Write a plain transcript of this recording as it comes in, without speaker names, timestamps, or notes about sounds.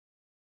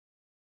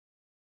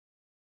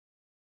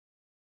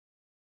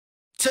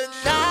Tonight,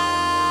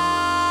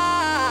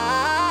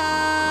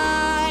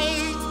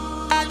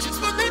 I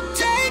just wanna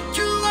take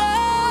you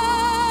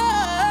high.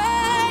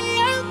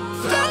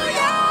 Throw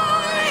your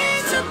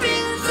hands up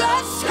in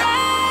the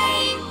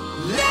sky.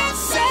 Let's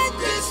set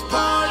this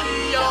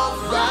party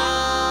alright.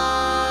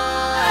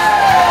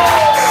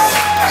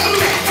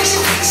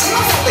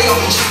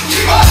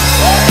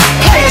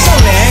 Players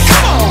only,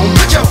 come on,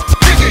 put your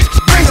pinky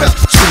rings up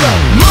to the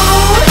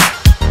moon.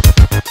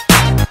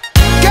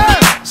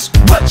 Girls,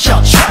 what y'all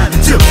trying to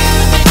do?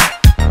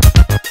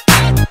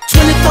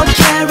 24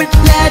 karat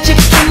magic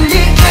in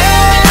the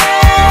air.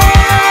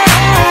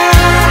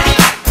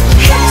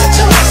 Head to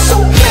toe so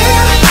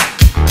clear.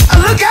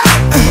 Look out!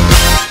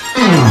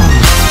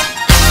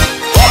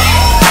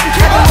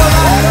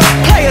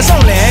 Players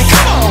only,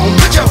 come on,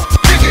 put your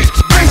pinky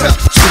rings up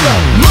to the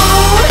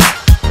moon.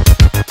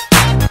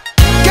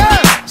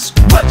 Girls,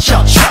 what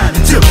y'all trying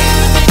to do?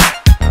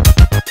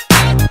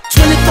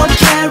 24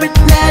 karat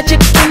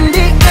magic in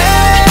the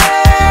air.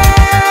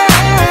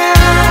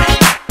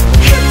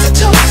 Head to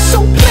toe so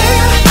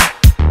clear.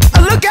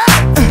 Look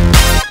out!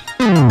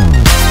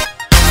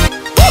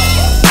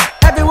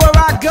 Everywhere I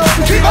go,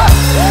 keep up.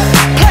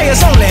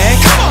 Players only,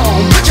 come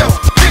on, put your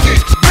pinky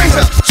rings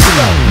up.